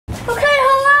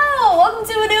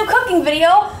cooking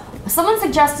video. Someone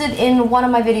suggested in one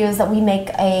of my videos that we make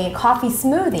a coffee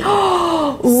smoothie.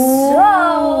 So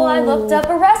I looked up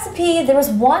a recipe. There was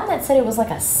one that said it was like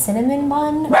a cinnamon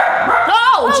bun.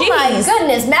 Oh my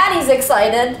goodness, Maddie's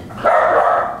excited.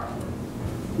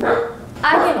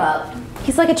 I give up.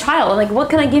 He's like a child. Like, what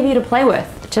can I give you to play with?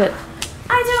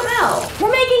 I don't know.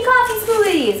 We're making coffee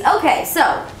smoothies. Okay, so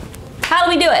how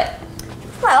do we do it?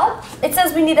 Well, it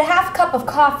says we need a half cup of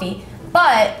coffee,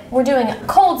 but we're doing a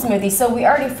cold smoothie, so we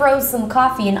already froze some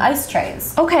coffee in ice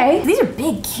trays. Okay. These are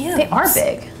big cubes. They are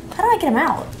big. How do I get them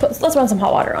out? Let's run some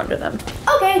hot water under them.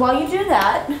 Okay, while you do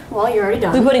that, while you're already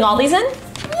done. We putting all these in?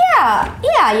 Yeah.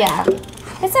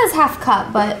 It says half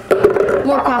cup, but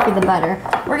more coffee the better.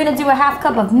 We're gonna do a half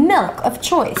cup of milk of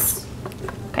choice.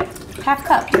 Okay. Half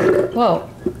cup. Whoa.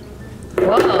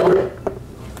 Whoa.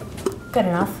 Good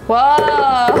enough. Whoa.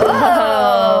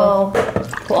 Whoa.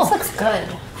 Cool. This looks good.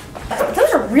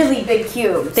 Those are really big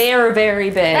cubes. They are very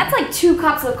big. That's like 2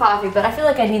 cups of coffee, but I feel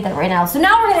like I need that right now. So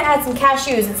now we're gonna add some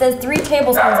cashews. It says 3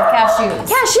 tablespoons of cashews.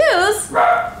 Cashews?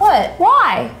 What?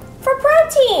 Why? For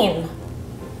protein.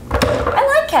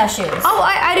 I like cashews. Oh,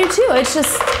 I do too. It's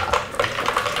just...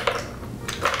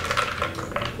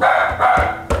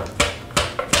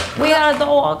 We got a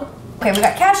dog. Okay, we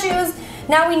got cashews.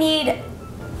 Now we need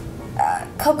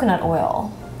coconut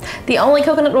oil. The only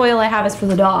coconut oil I have is for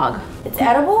the dog. It's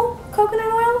edible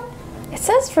coconut oil? It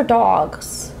says for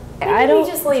dogs. Maybe we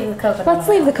just leave the coconut oil. Let's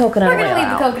leave the coconut oil out. We're gonna leave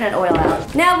the coconut oil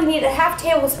out. Now we need a half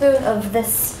tablespoon of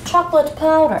this chocolate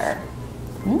powder.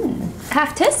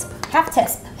 Half tisp? Half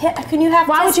tisp. Can you have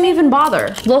Why would you even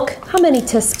bother? Look how many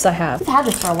tisps I have. I've had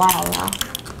this for a while now.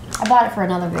 I bought it for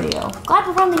another video. Glad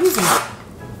we're finally using it.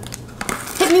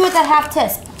 Hit me with that half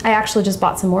tisp. I actually just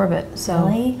bought some more of it, so.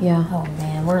 Really? Yeah. Oh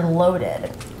man, we're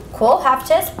loaded. Cool, half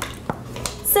tisp.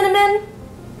 Cinnamon.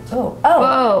 Oh, oh,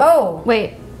 Whoa. oh.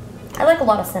 Wait. I like a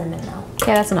lot of cinnamon now.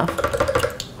 Yeah, that's enough.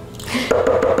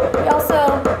 We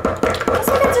also,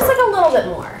 just like a little bit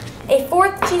more. A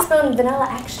 1/4 teaspoon vanilla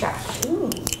extract. Ooh.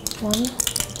 1.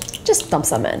 Just dump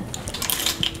some in.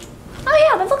 Oh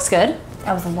yeah, that looks good.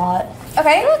 That was a lot.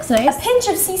 Okay. That looks nice. A pinch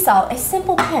of sea salt, a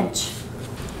simple pinch.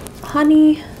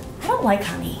 Honey. I don't like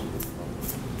honey.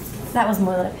 That was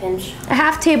more than a pinch. A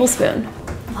half tablespoon.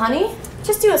 Honey?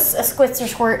 Just do a squitz or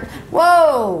squirt.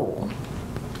 Whoa.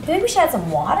 Do you think we should add some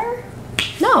water?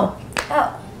 No.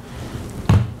 Oh.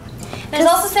 There's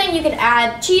also saying you can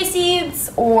add chia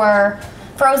seeds or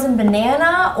frozen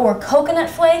banana or coconut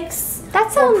flakes.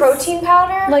 That sounds or protein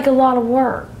powder. like a lot of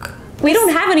work. We don't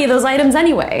have any of those items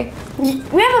anyway.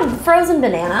 We have a frozen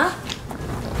banana.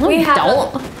 No, we have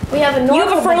don't. We have a normal. You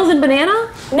have a frozen banana?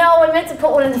 No, I meant to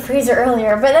put one in the freezer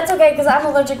earlier, but that's okay because I'm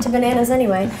allergic to bananas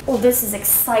anyway. Oh, this is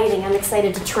exciting. I'm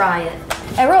excited to try it.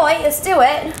 Hey, Roy, let's do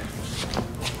it.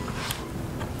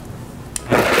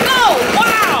 Oh,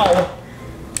 wow!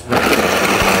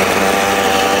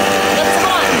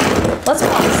 Let's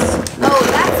pause. Oh,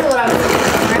 that's what I was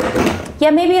looking for.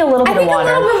 Yeah, maybe a little bit of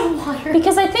water. A little bit of water.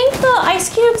 Because I think the ice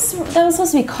cubes, that was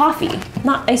supposed to be coffee,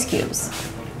 not ice cubes.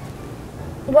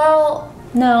 Well,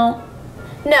 no.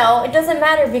 No, it doesn't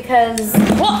matter because...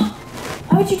 Whoa.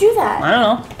 Why would you do that? I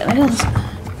don't know.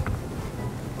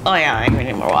 Oh yeah, I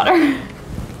need more water.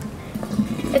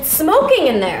 It's smoking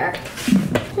in there.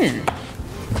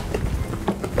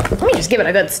 Let me just give it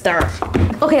a good stir.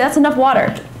 Okay, that's enough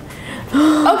water.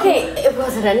 Okay, it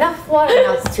wasn't enough water,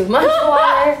 now it's too much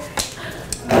water.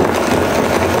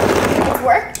 It's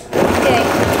worked? Okay.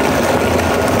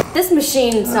 This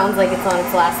machine sounds like it's on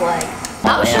its last leg.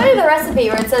 I'll show you the recipe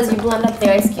where it says you blend up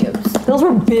the ice cubes. Those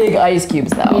were big ice cubes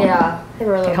though. Yeah, they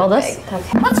were a little hold bit this. big.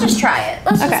 Okay. Let's just try it.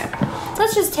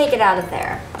 Let's just take it out of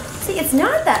there. See, it's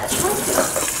not that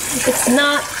chunky. It's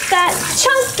not that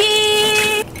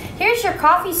chunky. Here's your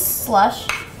coffee slush.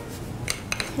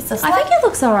 It's a slush. I think it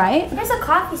looks all right. Here's a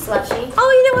coffee slushy. Oh,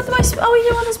 you did with my a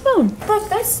spoon. Look,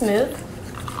 that's smooth.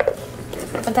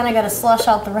 But then I gotta slush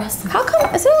out the rest of it. How come?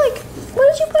 Is there like? What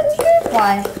did you put in here?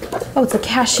 Why? Oh, it's the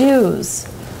cashews.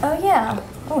 Oh yeah.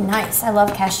 Oh nice. I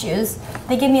love cashews.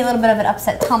 They give me a little bit of an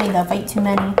upset tummy though if I eat too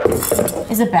many.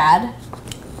 Is it bad?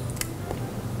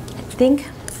 I think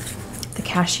the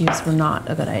cashews were not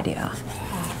a good idea.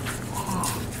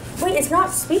 Wait, it's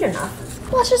not sweet enough.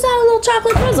 Let's just add a little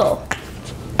chocolate drizzle.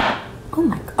 Oh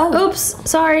my god. Oh. Oops,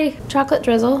 sorry. Chocolate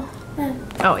drizzle.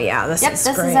 Oh yeah, this is great. Yep,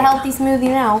 this is a healthy smoothie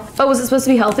now. Oh, was it supposed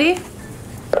to be healthy?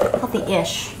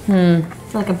 Healthy-ish.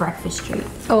 It's like a breakfast treat.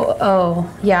 Oh,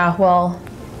 yeah, well.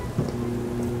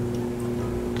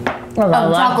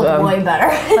 Chocolate's way better.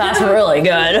 That's really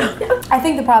good. I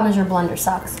think the problem is your blender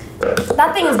sucks.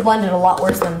 That thing is blended a lot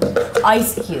worse than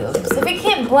ice cubes. If it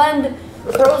can't blend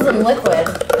frozen liquid,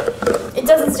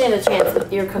 doesn't stand a chance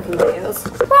with your cooking videos.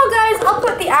 Well, guys, I'll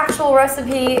put the actual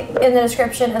recipe in the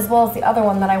description as well as the other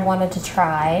one that I wanted to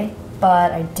try,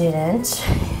 but I didn't.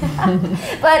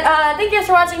 But thank you guys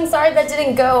for watching. Sorry that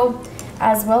didn't go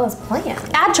as well as planned.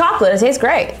 Add chocolate, it tastes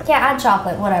great. Yeah, add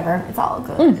chocolate, whatever. It's all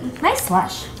good. Nice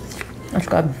slush. That's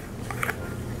good.